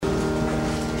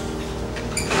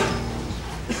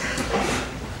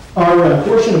Our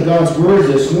portion of God's Word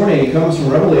this morning comes from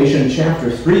Revelation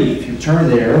chapter 3. If you turn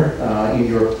there in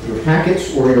your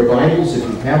packets or your Bibles, if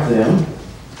you have them.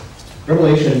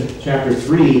 Revelation chapter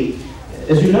 3.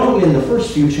 As you know, in the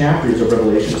first few chapters of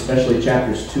Revelation, especially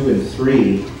chapters 2 and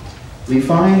 3, we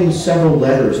find several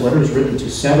letters written to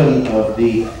 7 of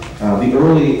the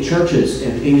early churches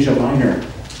in Asia Minor.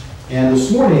 And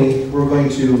this morning, we're going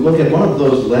to look at one of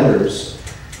those letters,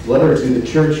 a letter to the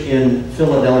church in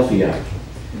Philadelphia.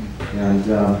 And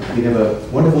we have a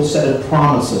wonderful set of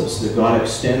promises that God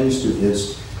extends to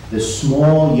this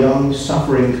small, young,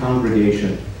 suffering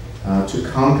congregation to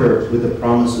conquer with the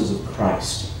promises of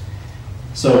Christ.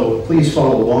 So please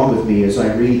follow along with me as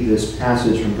I read this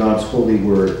passage from God's holy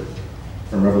word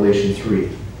from Revelation 3.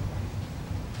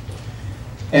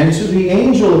 And to the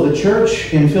angel of the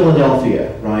church in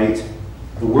Philadelphia write,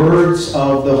 the words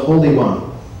of the Holy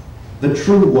One, the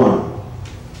true One,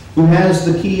 who has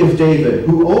the key of David,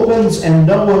 who opens and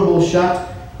no one will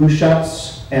shut, who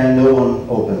shuts and no one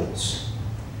opens.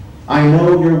 I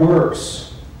know your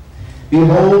works.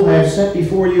 Behold, I have set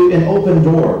before you an open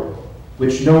door,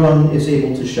 which no one is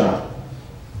able to shut.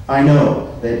 I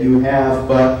know that you have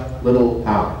but little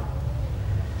power.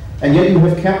 And yet you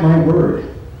have kept my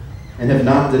word, and have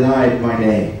not denied my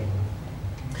name.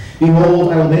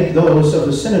 Behold, I will make those of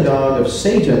the synagogue of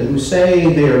Satan, who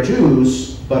say they are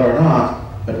Jews, but are not,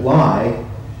 but lie.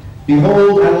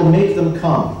 Behold, I will make them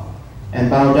come and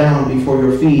bow down before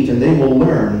your feet, and they will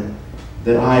learn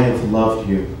that I have loved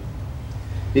you.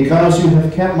 Because you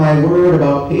have kept my word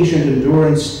about patient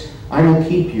endurance, I will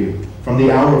keep you from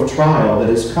the hour of trial that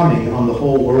is coming on the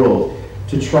whole world,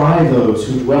 to try those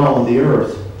who dwell on the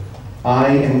earth. I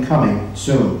am coming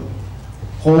soon.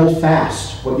 Hold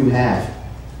fast what you have,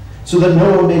 so that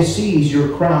no one may seize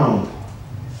your crown.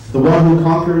 The one who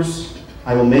conquers,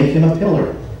 I will make him a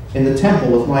pillar in the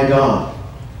temple of my God.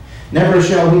 Never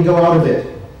shall he go out of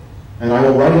it. And I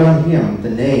will write on him the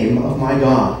name of my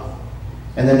God,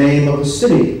 and the name of the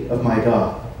city of my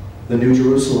God, the New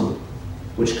Jerusalem,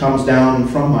 which comes down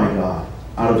from my God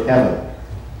out of heaven,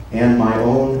 and my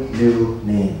own new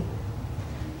name.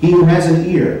 He who has an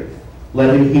ear,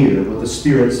 let him hear what the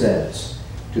Spirit says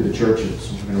to the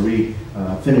churches. We're going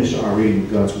to finish our reading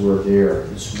of God's Word there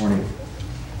this morning.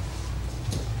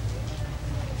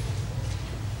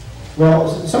 Well,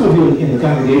 some of you in the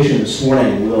congregation this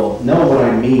morning will know what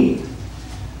I mean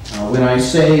when I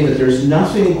say that there's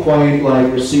nothing quite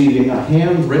like receiving a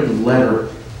handwritten letter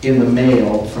in the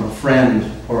mail from a friend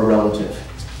or a relative.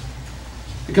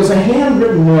 Because a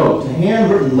handwritten note, a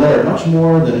handwritten letter, much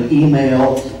more than an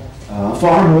email,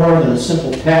 far more than a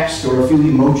simple text or a few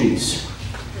emojis,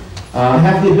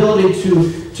 have the ability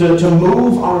to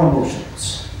move our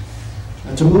emotions.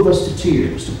 To move us to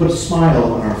tears, to put a smile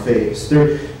on our face.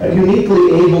 They're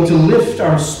uniquely able to lift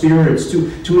our spirits,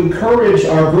 to encourage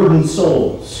our burdened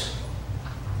souls.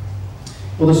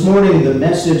 Well, this morning, the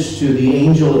message to the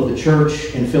angel of the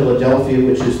church in Philadelphia,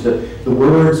 which is the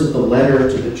words of the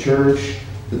letter to the church,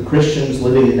 to the Christians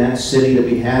living in that city that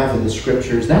we have in the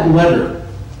Scriptures, that letter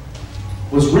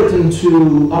was written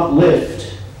to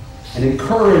uplift and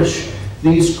encourage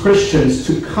these Christians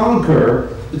to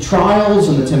conquer the trials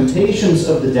and the temptations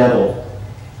of the devil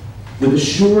with the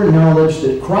sure knowledge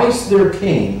that Christ their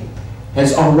King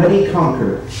has already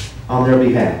conquered on their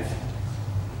behalf.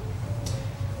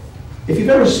 If you've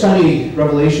ever studied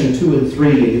Revelation 2 and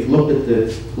 3 and you've looked at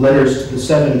the letters to the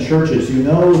 7 churches, you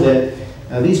know that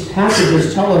these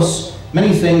passages tell us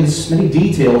many things, many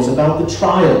details about the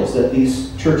trials that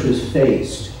these churches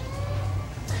faced.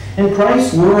 And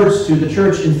Christ's words to the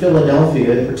church in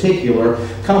Philadelphia in particular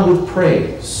come with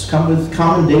praise, come with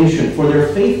commendation for their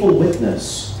faithful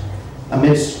witness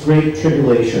amidst great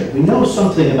tribulation. We know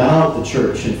something about the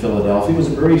church in Philadelphia. It was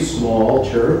a very small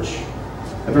church,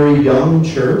 a very young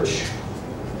church.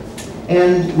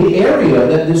 And the area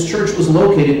that this church was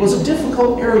located was a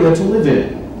difficult area to live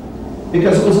in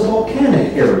because it was a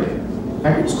volcanic area. In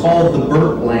fact, it was called the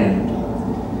Burnt Land.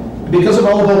 Because of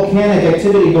all the volcanic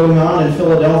activity going on in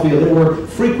Philadelphia, there were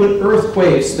frequent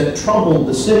earthquakes that troubled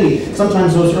the city.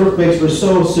 Sometimes those earthquakes were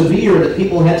so severe that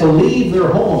people had to leave their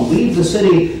home, leave the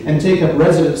city, and take up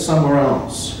residence somewhere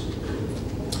else.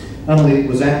 Not only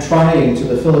was that trying to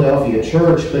the Philadelphia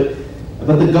church,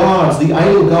 but the gods, the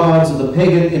idol gods of the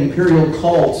pagan imperial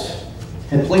cult,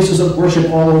 had places of worship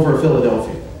all over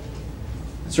Philadelphia.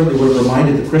 It certainly would have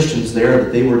reminded the Christians there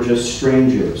that they were just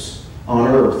strangers on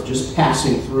earth, just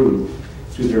passing through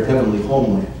their heavenly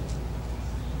homeland.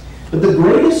 But the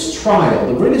greatest trial,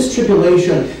 the greatest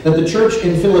tribulation that the church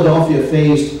in Philadelphia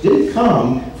faced didn't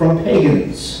come from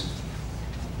pagans.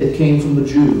 It came from the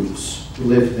Jews who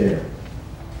lived there.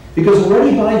 Because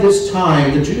already by this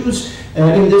time, the Jews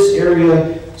in this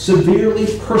area severely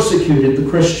persecuted the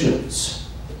Christians.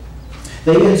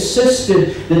 They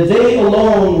insisted that they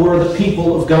alone were the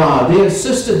people of God. They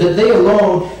insisted that they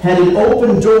alone had an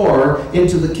open door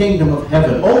into the kingdom of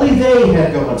heaven. Only they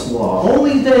had God's law.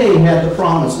 Only they had the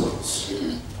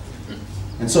promises.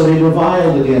 And so they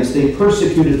reviled against, they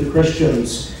persecuted the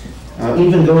Christians,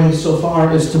 even going so far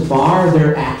as to bar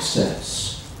their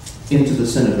access into the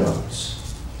synagogues.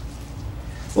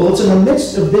 Well, it's in the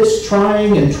midst of this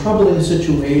trying and troubling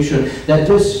situation that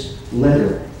this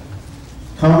letter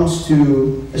comes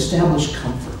to establish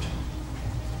comfort,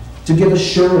 to give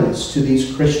assurance to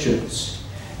these Christians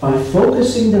by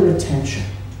focusing their attention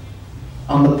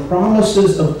on the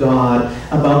promises of God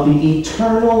about the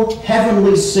eternal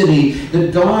heavenly city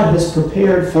that God has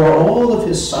prepared for all of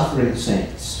his suffering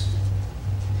saints.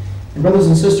 And brothers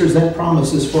and sisters, that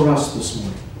promise is for us this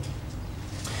morning.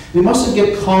 We mustn't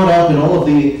get caught up in all of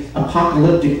the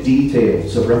apocalyptic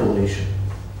details of Revelation.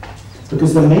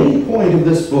 Because the main point of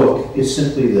this book is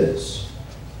simply this: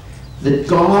 that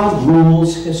God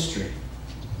rules history.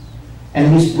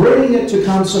 And he's bringing it to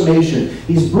consummation.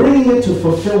 He's bringing it to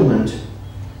fulfillment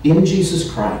in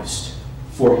Jesus Christ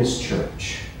for his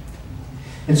church.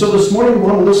 And so this morning we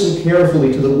want to listen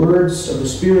carefully to the words of the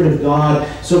Spirit of God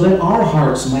so that our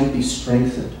hearts might be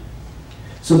strengthened,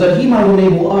 so that he might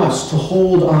enable us to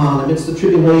hold on amidst the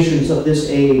tribulations of this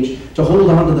age, to hold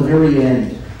on to the very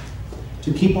end,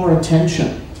 to keep our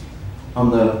attention on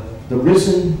the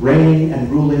risen, reigning, and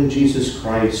ruling Jesus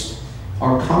Christ,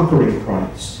 our conquering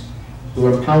Christ,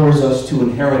 who empowers us to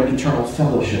inherit eternal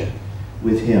fellowship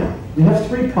with him. We have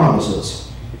three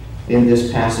promises in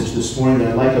this passage this morning that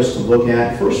I'd like us to look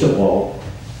at. First of all,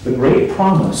 the great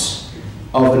promise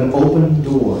of an open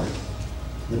door.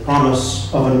 The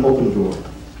promise of an open door.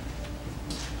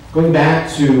 Going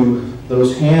back to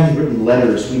those handwritten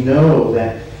letters, we know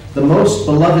that the most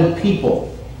beloved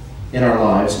people in our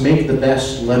lives make the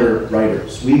best letter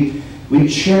writers. We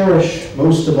cherish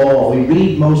most of all. We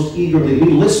read most eagerly.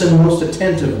 We listen most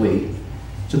attentively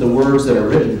to the words that are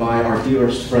written by our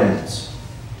dearest friends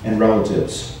and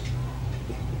relatives.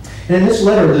 And in this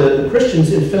letter, the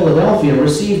Christians in Philadelphia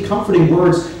received comforting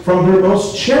words from their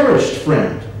most cherished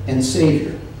friend and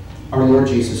Savior, our Lord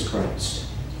Jesus Christ.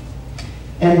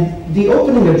 And the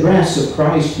opening address of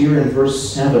Christ here in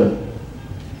verse 7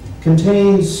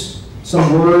 contains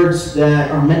some words that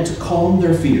are meant to calm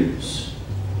their fears,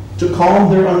 to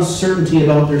calm their uncertainty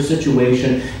about their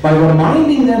situation by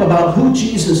reminding them about who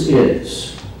Jesus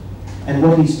is and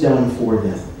what he's done for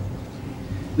them.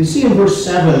 We see in verse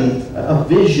 7 a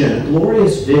vision, a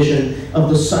glorious vision of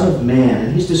the Son of Man.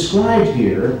 And he's described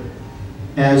here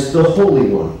as the Holy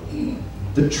One,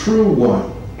 the True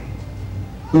One,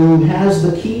 who has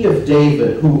the key of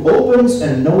David, who opens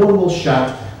and no one will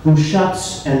shut, who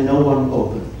shuts and no one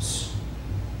opens.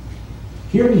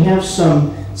 Here we have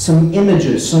some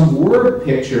images, some word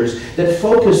pictures that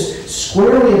focus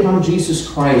squarely upon Jesus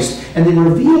Christ, and they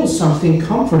reveal something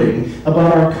comforting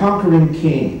about our conquering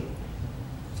King.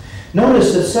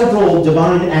 Notice that several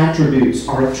divine attributes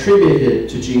are attributed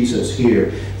to Jesus here.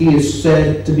 He is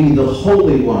said to be the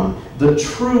Holy One, the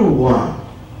True One.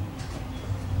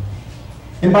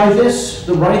 And by this,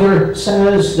 the writer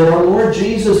says that our Lord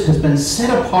Jesus has been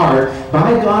set apart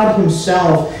by God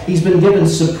himself. He's been given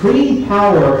supreme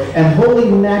power and holy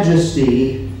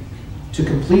majesty to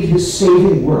complete his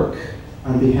saving work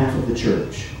on behalf of the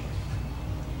church.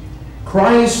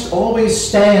 Christ always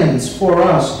stands for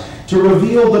us to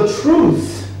reveal the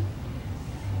truth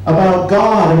about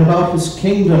God and about his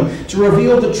kingdom, to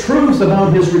reveal the truth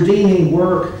about his redeeming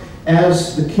work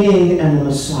as the King and the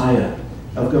Messiah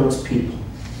of God's people.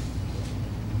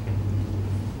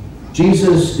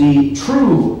 Jesus, the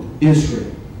true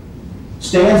Israel,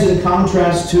 stands in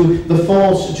contrast to the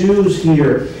false Jews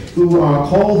here who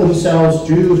call themselves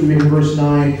Jews, we read in verse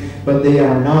 9, but they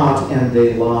are not and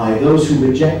they lie. Those who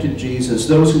rejected Jesus,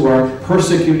 those who are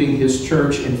persecuting his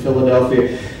church in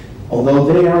Philadelphia, although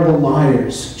they are the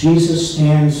liars, Jesus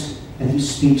stands and he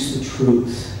speaks the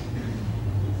truth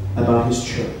about his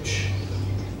church.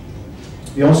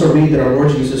 We also read that our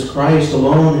Lord Jesus Christ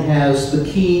alone has the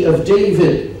key of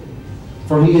David,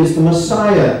 for he is the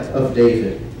Messiah of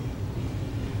David.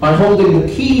 By holding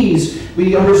the keys,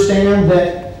 we understand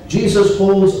that Jesus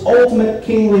holds ultimate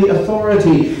kingly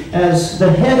authority as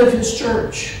the head of his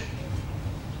church.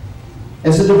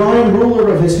 As the divine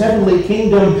ruler of his heavenly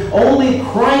kingdom, only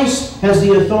Christ has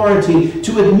the authority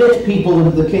to admit people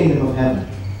into the kingdom of heaven.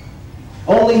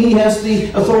 Only he has the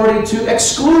authority to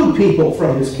exclude people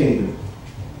from his kingdom.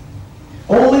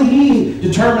 Only He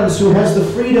determines who has the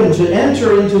freedom to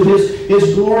enter into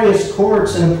His glorious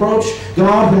courts and approach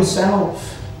God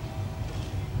Himself.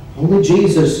 Only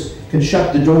Jesus can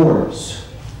shut the doors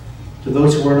to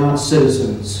those who are not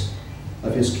citizens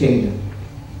of His kingdom.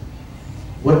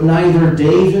 What neither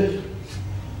David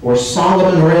or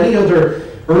Solomon or any other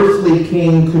earthly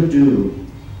king could do,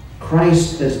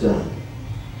 Christ has done.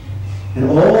 And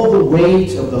all the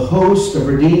weight of the host of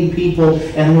redeemed people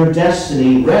and their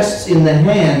destiny rests in the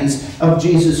hands of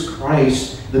Jesus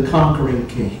Christ, the conquering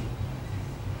King.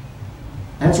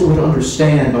 That's what we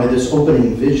understand by this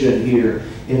opening vision here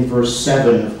in verse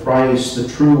 7 of Christ, the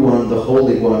true one, the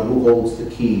Holy One, who holds the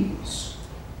keys.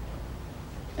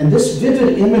 And this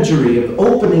vivid imagery of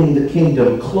opening the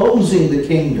kingdom, closing the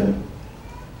kingdom,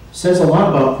 says a lot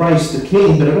about Christ the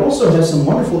King, but it also has some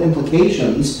wonderful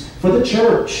implications for the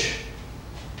church.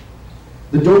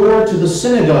 The door to the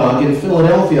synagogue in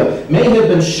Philadelphia may have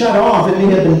been shut off, it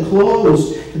may have been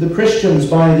closed to the Christians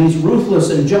by these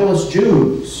ruthless and jealous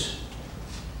Jews.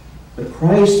 But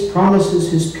Christ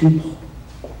promises His people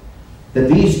that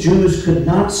these Jews could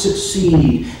not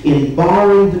succeed in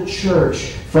barring the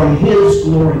church from His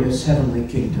glorious heavenly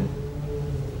kingdom.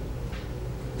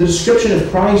 The description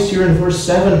of Christ here in verse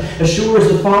 7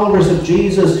 assures the followers of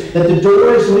Jesus that the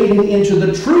doors leading into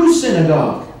the true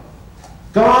synagogue,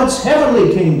 God's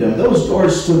heavenly kingdom, those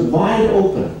doors stood wide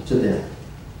open to them.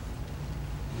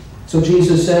 So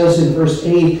Jesus says in verse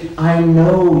 8, I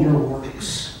know your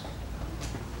works.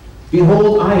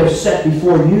 Behold, I have set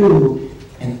before you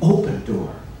an open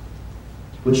door,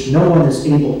 which no one is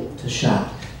able to shut.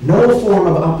 No form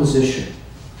of opposition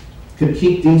could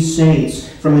keep these saints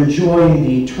from enjoying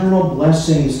the eternal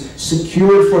blessings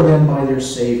secured for them by their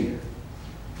Savior.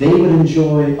 They would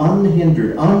enjoy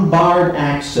unhindered, unbarred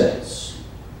access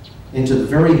into the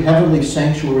very heavenly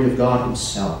sanctuary of God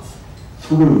Himself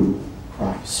through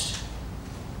Christ.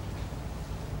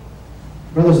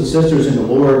 Brothers and sisters in the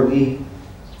Lord, we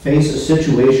face a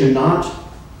situation not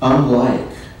unlike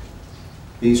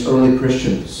these early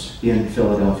Christians in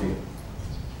Philadelphia.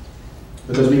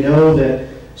 Because we know that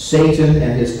Satan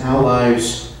and his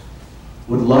allies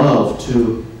would love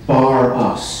to bar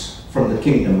us from the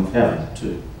kingdom of heaven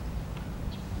too.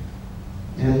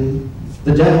 And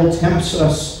the devil tempts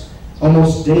us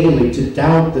almost daily to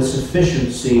doubt the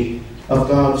sufficiency of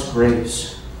God's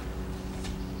grace.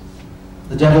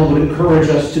 The devil would encourage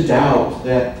us to doubt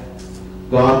that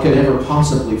God can ever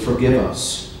possibly forgive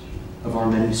us of our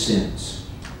many sins.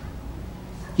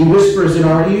 He whispers in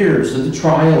our ears that the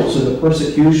trials and the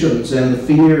persecutions and the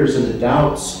fears and the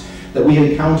doubts that we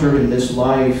encounter in this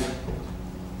life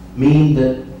mean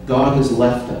that God has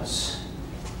left us,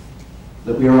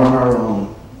 that we are on our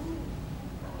own,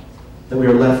 that we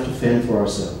are left to fend for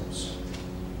ourselves.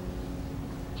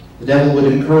 The devil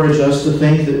would encourage us to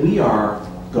think that we are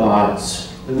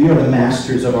God's, that we are the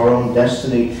masters of our own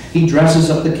destiny. He dresses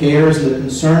up the cares and the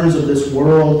concerns of this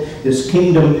world, this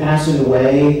kingdom passing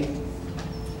away.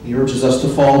 He urges us to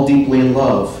fall deeply in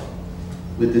love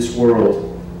with this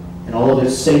world and all of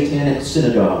its satanic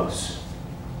synagogues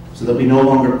so that we no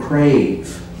longer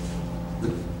crave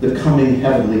the coming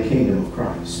heavenly kingdom of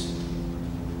Christ.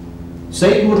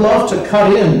 Satan would love to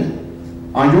cut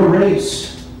in on your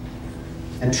race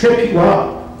and trip you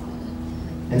up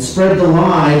and spread the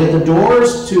lie that the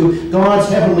doors to God's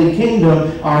heavenly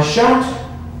kingdom are shut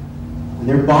and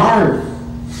they're barred.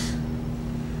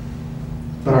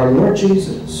 But our Lord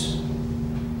Jesus,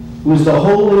 who is the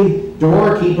holy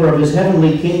doorkeeper of His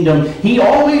heavenly kingdom, He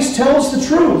always tells the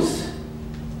truth.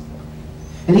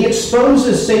 And He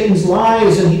exposes Satan's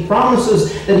lies, and He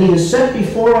promises that He has set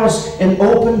before us an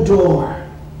open door.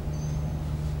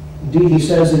 Indeed, He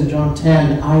says in John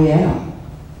 10, I am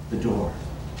the door.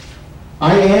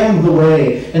 I am the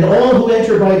way, and all who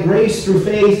enter by grace through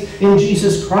faith in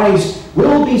Jesus Christ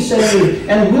will be saved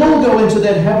and will go into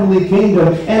that heavenly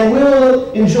kingdom and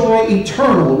will enjoy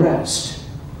eternal rest.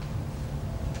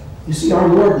 You see, our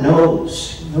Lord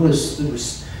knows. Notice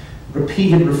the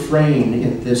repeated refrain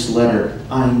in this letter.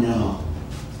 I know,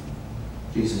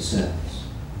 Jesus says.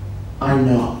 I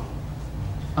know.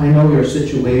 I know your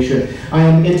situation. I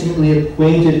am intimately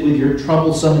acquainted with your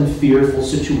troublesome and fearful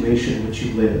situation in which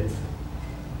you live.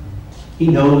 He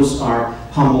knows our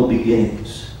humble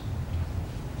beginnings.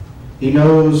 He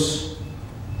knows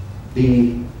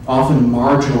the often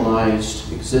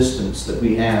marginalized existence that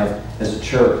we have as a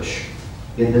church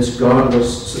in this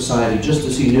godless society, just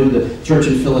as He knew the church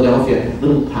in Philadelphia had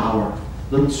little power,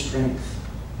 little strength.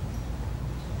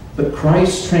 But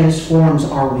Christ transforms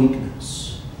our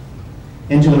weakness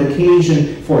into an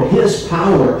occasion for His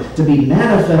power to be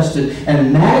manifested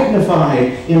and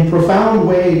magnified in profound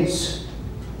ways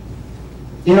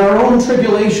in our own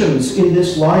tribulations in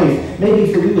this life.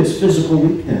 Maybe for you it's physical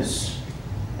weakness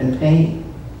and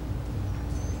pain.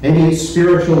 Maybe it's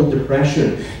spiritual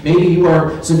depression. Maybe you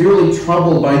are severely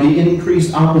troubled by the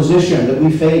increased opposition that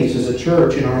we face as a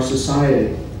church in our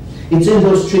society. It's in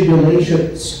those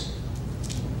tribulations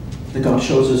that God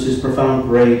shows us His profound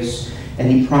grace,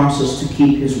 and He prompts us to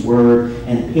keep His word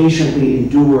and patiently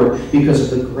endure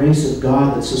because of the grace of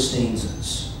God that sustains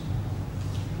us.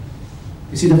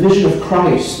 You see, the vision of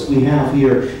Christ that we have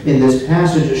here in this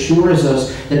passage assures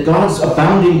us that God's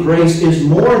abounding grace is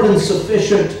more than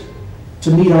sufficient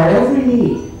to meet our every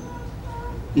need,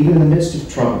 even in the midst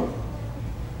of trouble.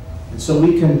 And so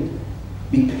we can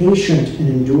be patient in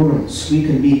endurance. We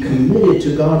can be committed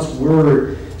to God's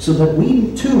word so that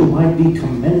we too might be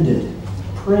commended,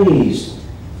 praised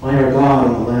by our God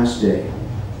on the last day.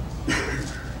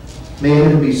 May it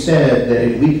never be said that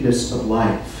in weakness of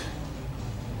life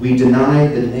we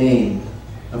denied the name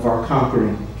of our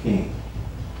conquering King.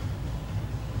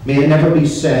 May it never be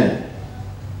said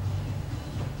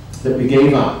that we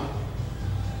gave up,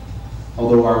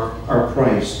 although our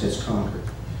Christ has conquered.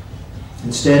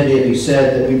 Instead, may it be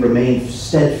said that we remained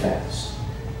steadfast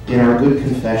in our good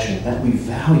confession, that we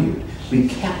valued, we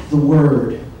kept the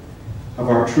word of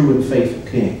our true and faithful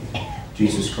King,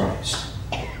 Jesus Christ.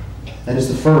 That is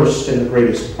the first and the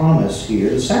greatest promise here.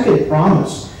 The second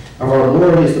promise of our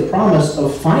Lord is the promise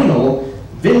of final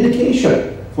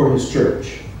vindication for His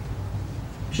church.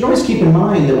 You should always keep in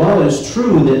mind that while it is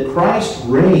true that Christ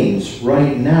reigns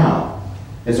right now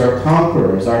as our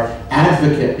conqueror, as our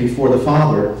advocate before the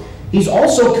Father, He's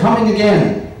also coming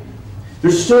again.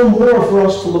 There's still more for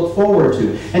us to look forward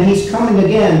to. And He's coming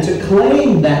again to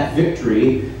claim that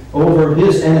victory over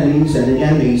His enemies and the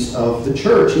enemies of the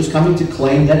church. He's coming to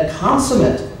claim that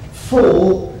consummate,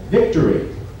 full victory.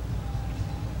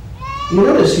 You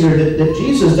notice here that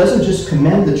Jesus doesn't just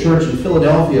commend the church in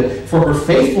Philadelphia for her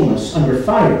faithfulness under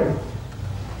fire.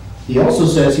 He also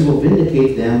says He will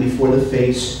vindicate them before the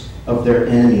face of their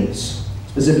enemies.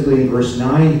 Specifically in verse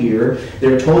 9 here,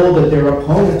 they're told that their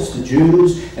opponents, the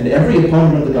Jews, and every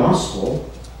opponent of the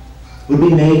gospel, would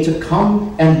be made to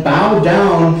come and bow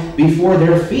down before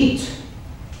their feet.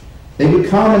 They would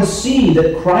come and see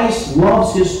that Christ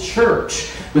loves His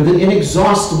church with an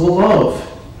inexhaustible love.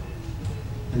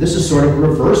 And this is sort of a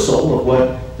reversal of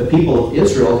what the people of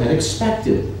Israel had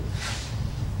expected.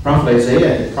 Prophet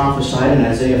Isaiah had prophesied in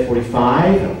Isaiah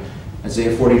 45,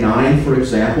 Isaiah 49, for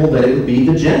example, that it would be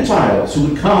the Gentiles who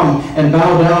would come and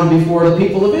bow down before the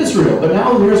people of Israel. But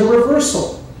now there's a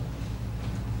reversal.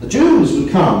 The Jews would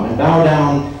come and bow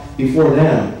down before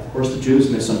them. Of course, the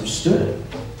Jews misunderstood it.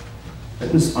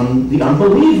 It was the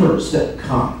unbelievers that would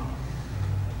come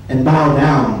and bow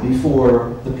down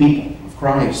before the people of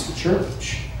Christ, the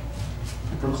church,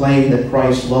 and proclaim that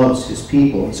Christ loves His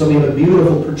people. And so we have a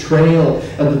beautiful portrayal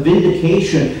of the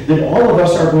vindication that all of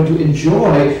us are going to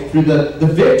enjoy through the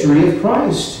victory of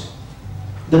Christ.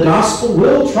 The gospel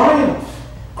will triumph.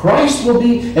 Christ will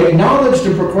be acknowledged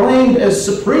and proclaimed as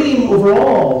supreme over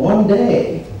all one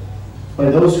day by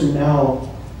those who now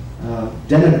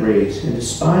denigrate and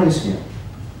despise Him.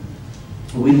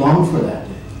 We long for that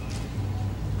day.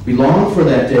 We long for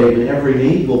that day when every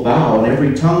knee will bow and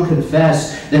every tongue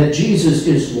confess that Jesus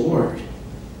is Lord.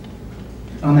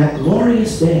 On that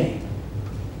glorious day,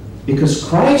 because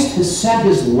Christ has set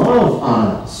His love on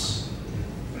us,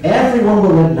 everyone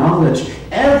will acknowledge,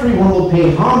 everyone will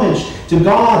pay homage to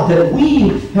God that we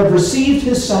have received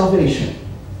His salvation.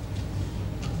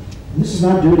 And this is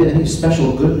not due to any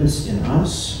special goodness in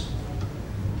us,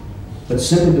 but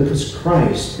simply because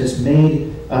Christ has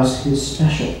made us His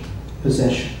special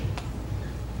possession.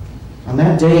 On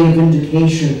that day of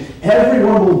vindication,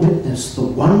 everyone will witness the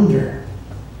wonder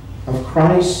of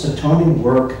Christ's atoning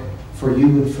work for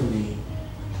you and for me.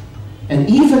 And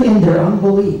even in their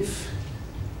unbelief,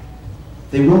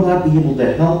 they will not be able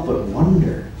to help but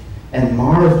wonder and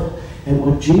marvel at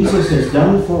what Jesus has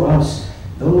done for us,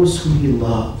 those whom He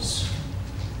loves,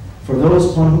 for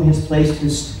those upon whom He has placed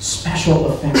His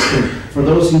special affection, for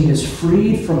those He has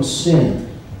freed from sin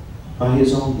by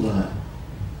His own blood.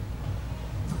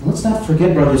 Let's not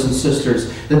forget, brothers and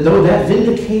sisters, that though that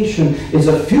vindication is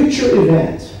a future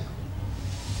event,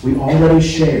 we already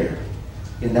share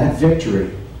in that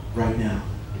victory right now.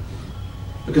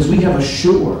 Because we have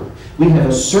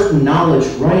a certain knowledge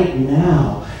right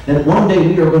now that one day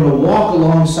we are going to walk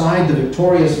alongside the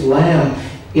victorious Lamb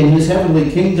in His heavenly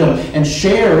kingdom and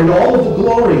share in all of the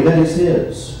glory that is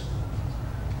His.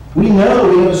 We know,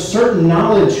 we have a certain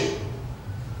knowledge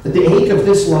that the ache of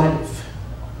this life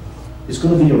is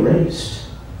going to be erased.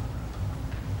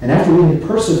 And after we have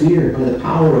persevered by the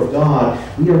power of God,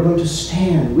 we are going to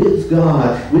stand with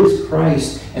God, with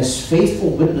Christ, as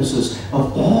faithful witnesses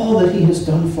of all that he has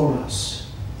done for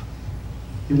us.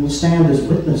 We will stand as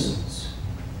witnesses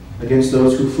against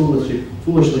those who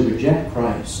foolishly reject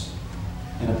Christ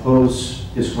and oppose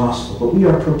his gospel. But we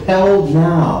are propelled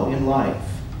now in life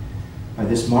by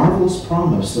this marvelous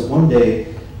promise that one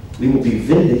day we will be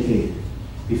vindicated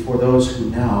before those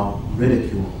who now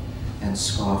ridicule and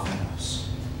scoff at us.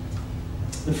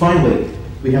 But finally,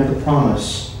 we have the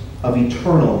promise of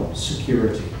eternal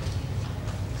security.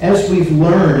 As we've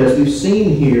learned, as we've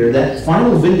seen here, that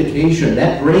final vindication,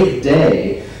 that great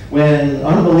day when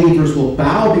unbelievers will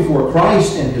bow before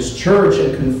Christ and his church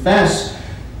and confess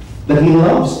that he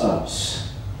loves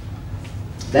us,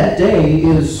 that day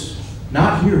is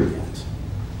not here yet.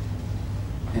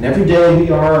 And every day we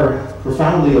are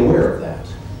profoundly aware of that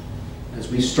as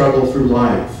we struggle through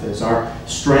life, as our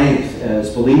strength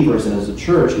as believers and as a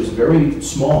church is very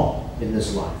small in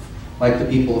this life. Like the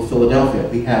people of Philadelphia,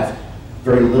 we have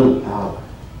very little power.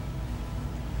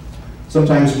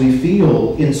 Sometimes we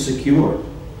feel insecure.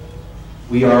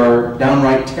 We are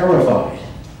downright terrified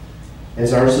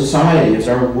as our society, as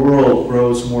our world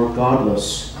grows more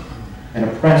godless and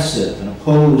oppressive and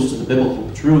opposed to the biblical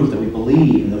truth that we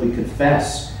believe and that we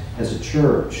confess as a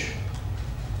church.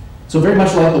 So very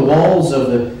much like the walls of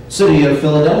the city of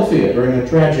Philadelphia during a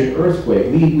tragic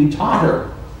earthquake, we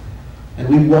totter and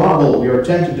we wobble. We are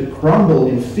tempted to crumble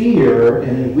in fear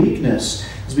and in weakness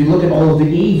as we look at all of the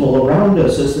evil around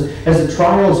us, as the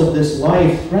trials of this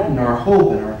life threaten our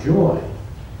hope and our joy.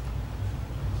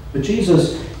 But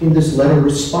Jesus, in this letter,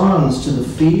 responds to the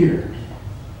fear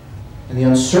and the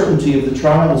uncertainty of the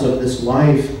trials of this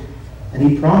life, and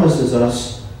he promises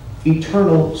us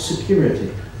eternal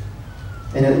security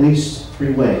in at least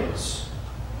three ways.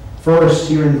 First,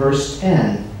 here in verse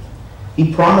 10,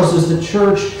 he promises the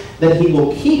church that he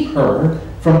will keep her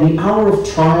from the hour of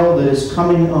trial that is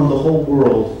coming on the whole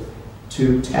world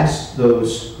to test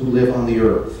those who live on the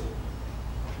earth.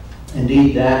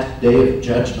 Indeed, that day of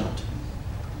judgment,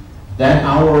 that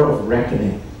hour of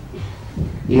reckoning,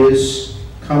 is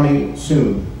coming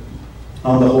soon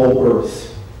on the whole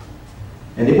earth.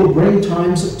 And it will bring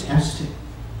times of testing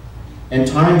and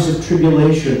times of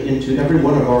tribulation into every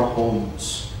one of our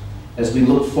homes as we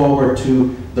look forward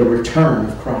to the return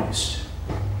of Christ.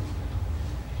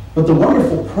 But the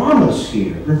wonderful promise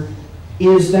here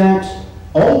is that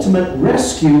ultimate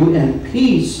rescue and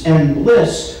peace and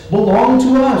bliss belong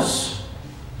to us.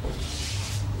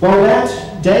 While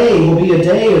that day will be a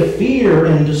day of fear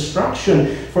and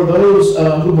destruction for those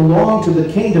who belong to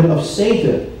the kingdom of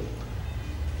Satan,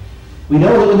 we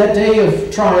know that when that day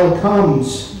of trial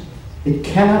comes, it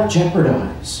cannot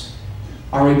jeopardize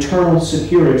our eternal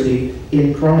security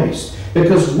in Christ.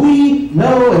 Because we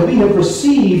know and we have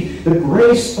received the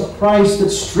grace of Christ that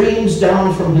streams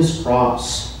down from his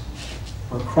cross,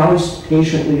 where Christ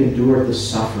patiently endured the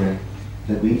suffering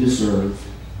that we deserve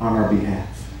on our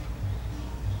behalf.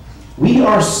 We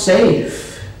are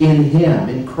safe in him,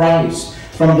 in Christ,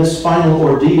 from this final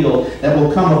ordeal that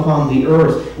will come upon the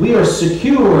earth. We are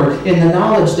secure in the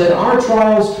knowledge that our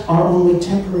trials are only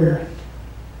temporary.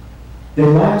 They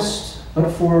last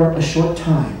but for a short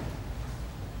time,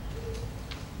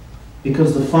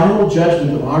 because the final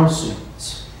judgment of our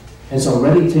sins has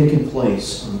already taken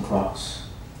place on the cross.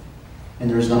 And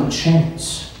there is not a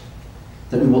chance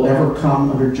that we will ever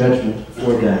come under judgment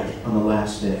for that on the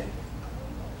last day.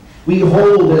 We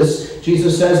hold, as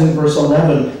Jesus says in verse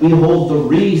 11, we hold the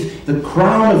wreath, the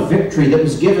crown of victory that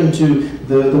was given to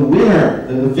the winner,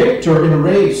 the victor in a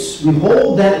race. We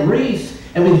hold that wreath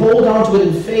and we hold on to it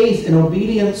in faith and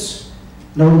obedience,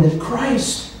 knowing that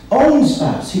Christ owns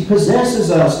us. He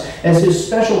possesses us as his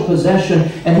special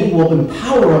possession, and he will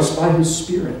empower us by his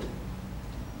Spirit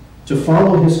to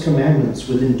follow his commandments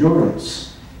with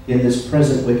endurance in this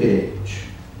present wicked age.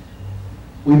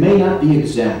 We may not be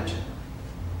exempt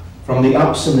from the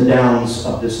ups and the downs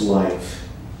of this life,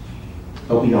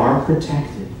 but we are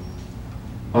protected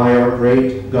by our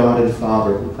great God and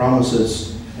Father, who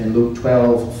promises in Luke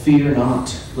 12, "Fear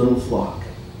not, little flock,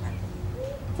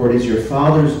 for it is your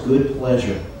Father's good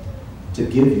pleasure to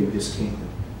give you his kingdom."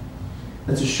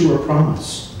 That's a sure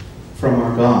promise from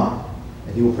our God,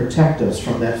 that he will protect us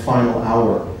from that final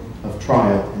hour of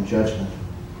trial and judgment.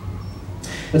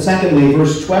 But secondly,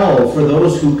 verse 12, for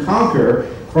those who conquer,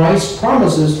 Christ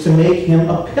promises to make him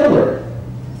a pillar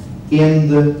in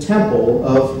the temple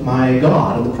of my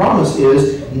God. And the promise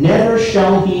is, never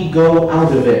shall he go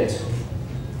out of it.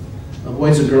 Now,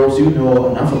 boys and girls, you know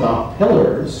enough about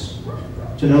pillars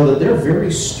to know that they're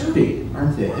very sturdy,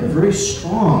 aren't they? They're very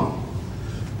strong.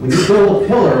 When you build a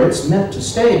pillar, it's meant to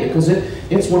stay because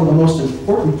it's one of the most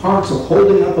important parts of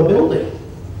holding up a building.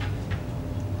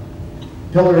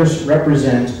 Pillars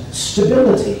represent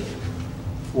stability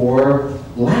or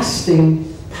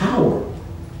lasting power.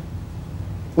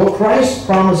 Well, Christ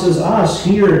promises us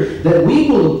here that we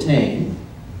will obtain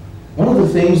one of the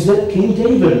things that King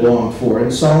David longed for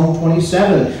in Psalm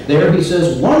 27. There he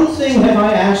says, "One thing have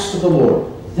I asked of the Lord,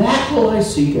 that will I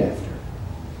seek after,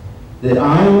 that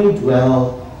I may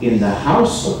dwell in the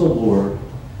house of the Lord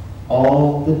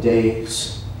all the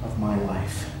days of my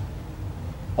life."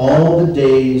 All the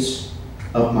days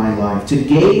of my life. To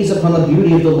gaze upon the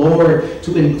beauty of the Lord,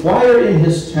 to inquire in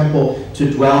his temple, to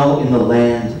dwell in the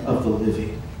land of the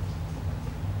living.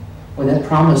 Well, that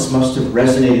promise must have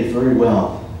resonated very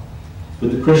well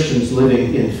with the Christians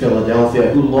living in Philadelphia,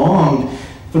 who longed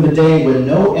for the day when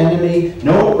no enemy,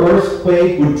 no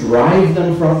earthquake would drive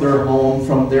them from their home,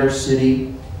 from their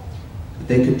city, but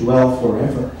they could dwell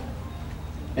forever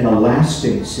in a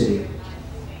lasting city.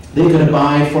 They could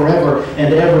abide forever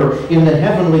and ever in the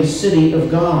heavenly city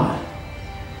of God.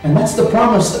 And that's the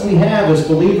promise that we have as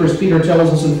believers. Peter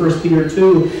tells us in 1 Peter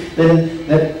 2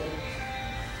 that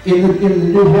in the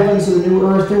new heavens and the new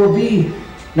earth there will be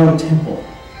no temple.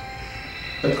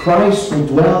 But Christ will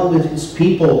dwell with his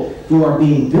people who are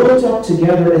being built up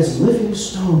together as living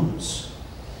stones,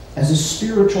 as a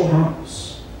spiritual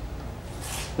house.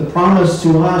 The promise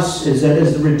to us is that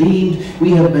as the redeemed,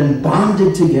 we have been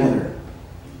bonded together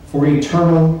for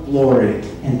eternal glory,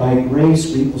 and by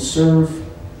grace we will serve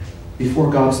before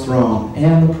God's throne.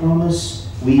 And the promise,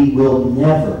 we will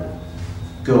never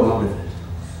go out of it.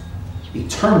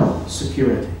 Eternal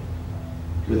security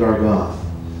with our God.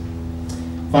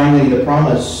 Finally, the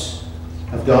promise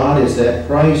of God is that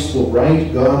Christ will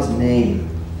write God's name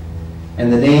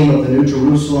and the name of the New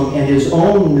Jerusalem and his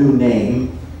own new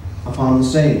name upon the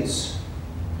saints.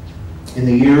 In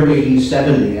the year AD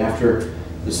 70, after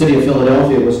the city of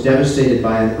Philadelphia was devastated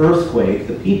by an earthquake,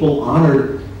 the people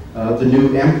honored the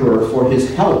new emperor for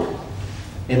his help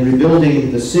in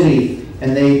rebuilding the city,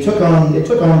 and it took on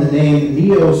the name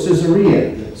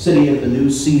Neo-Caesarea, the city of the new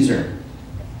Caesar.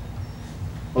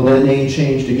 Well, that name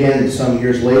changed again some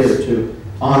years later to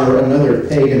honor another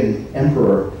pagan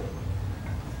emperor.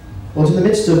 Well, in the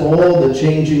midst of all the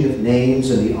changing of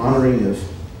names and the honoring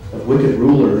of wicked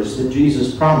rulers, that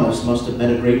Jesus' promise must have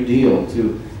meant a great deal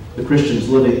to the Christians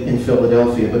living in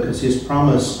Philadelphia, because his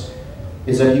promise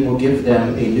is that he will give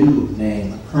them a new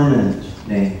name, a permanent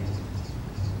name.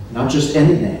 Not just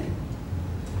any name,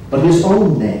 but his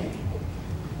own name.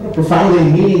 What a profoundly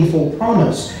meaningful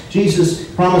promise. Jesus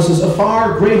promises a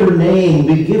far greater name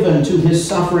will be given to his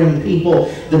suffering people,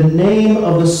 the name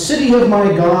of the city of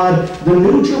my God, the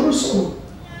New Jerusalem.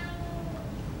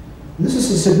 And this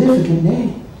is a significant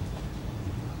name,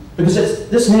 because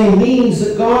this name means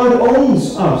that God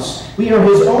owns us. We are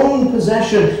his own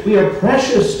possession. We are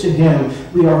precious to him.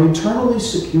 We are eternally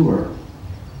secure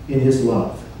in his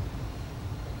love.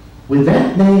 With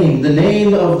that name, the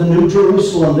name of the New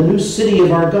Jerusalem, the new city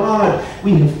of our God,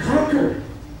 we have conquered.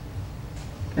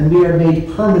 And we are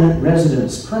made permanent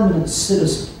residents, permanent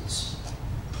citizens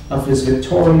of his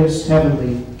victorious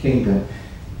heavenly kingdom.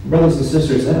 Brothers and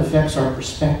sisters, that affects our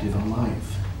perspective on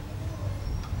life.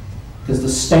 Because the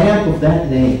stamp of that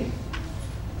name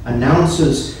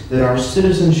announces that our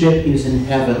citizenship is in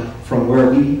heaven, from where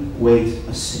we wait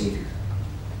a Savior.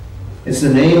 It's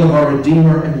the name of our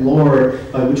Redeemer and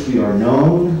Lord, by which we are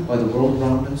known by the world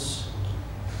around us,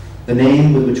 the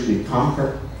name with which we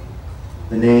conquer,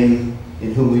 the name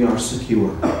in whom we are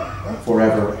secure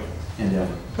forever and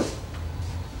ever.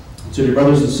 So, dear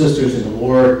brothers and sisters in the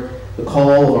Lord, the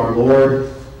call of our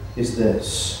Lord is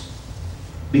this: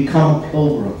 become a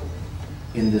pilgrim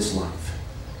in this life,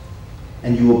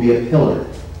 and you will be a pillar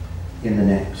in the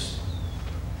next.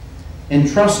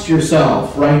 Entrust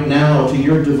yourself right now to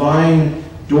your divine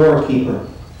doorkeeper,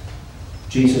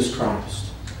 Jesus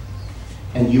Christ,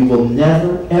 and you will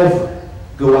never, ever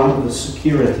go out of the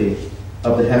security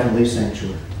of the heavenly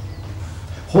sanctuary.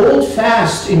 Hold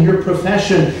fast in your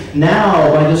profession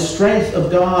now by the strength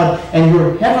of God, and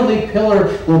your heavenly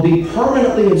pillar will be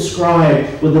permanently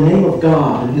inscribed with the name of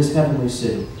God in his heavenly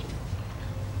city.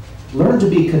 Learn to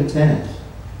be content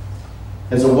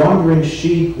as a wandering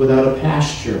sheep without a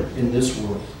pasture in this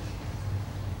world,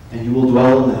 and you will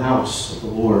dwell in the house of the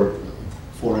Lord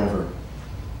forever.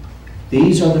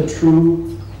 These are the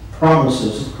true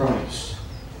promises of Christ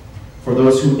for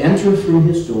those who enter through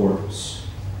his doors,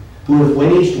 who have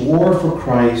waged war for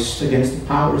Christ against the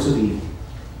powers of evil,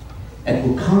 and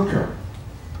who conquer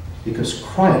because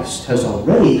Christ has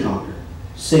already conquered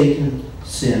Satan,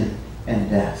 sin, and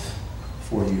death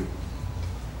for you.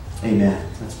 Amen.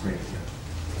 Let's pray together.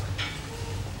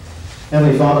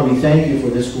 Heavenly Father, we thank you for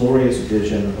this glorious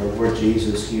vision of our Lord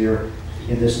Jesus here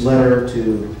in this letter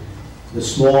to the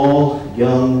small,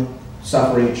 young,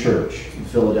 suffering church in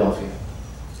Philadelphia.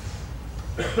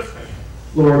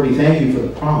 Lord, we thank you for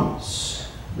the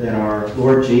promise that our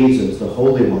Lord Jesus, the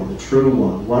Holy One, the True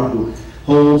One who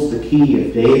holds the key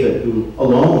of David, who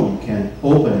alone can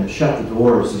open and shut the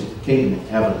doors into the kingdom of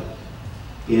heaven,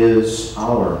 is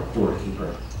our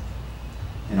doorkeeper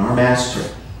and our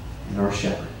master and our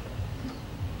shepherd.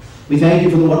 We thank you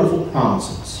for the wonderful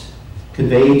promises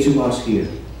conveyed to us here.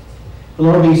 But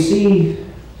Lord, we see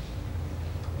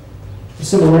a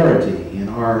similarity in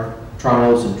our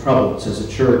trials and troubles as a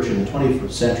church in the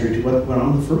 21st century to what went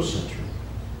on in the first century.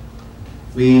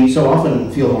 We so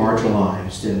often feel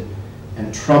marginalized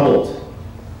and troubled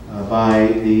by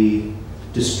the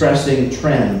distressing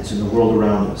trends in the world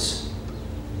around us.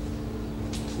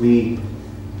 We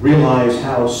realize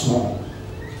how small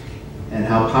and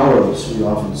how powerless we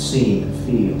often seem and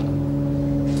feel.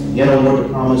 And yet, O Lord, the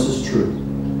promise is true,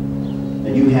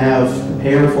 that you have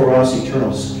prepared for us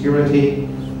eternal security,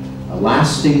 a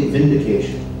lasting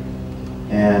vindication,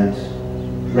 and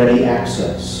ready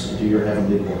access into your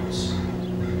heavenly courts.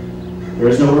 There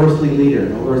is no earthly leader,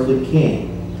 no earthly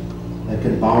king that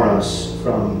can bar us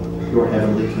from your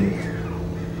heavenly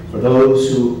kingdom. For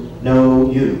those who know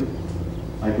you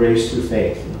by grace through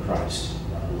faith in Christ.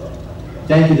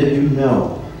 Thank you that you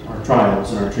know our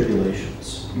trials and our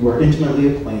tribulations. You are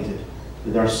intimately acquainted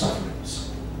with our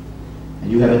sufferings.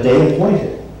 And you have a day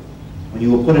appointed when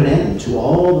you will put an end to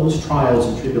all those trials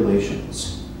and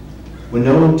tribulations, when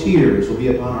no tears will be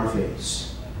upon our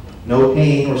face, no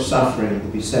pain or suffering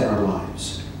will beset our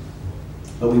lives,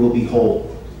 but we will be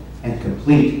whole and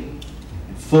complete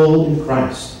and full in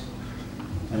Christ,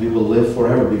 and we will live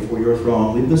forever before your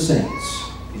throne with the saints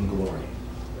in glory.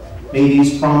 May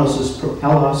these promises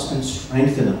propel us and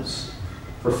strengthen us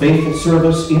for faithful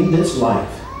service in this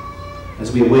life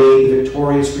as we await the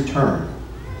victorious return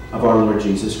of our Lord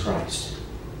Jesus Christ.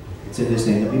 It's in his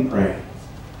name that we pray.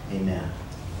 Amen.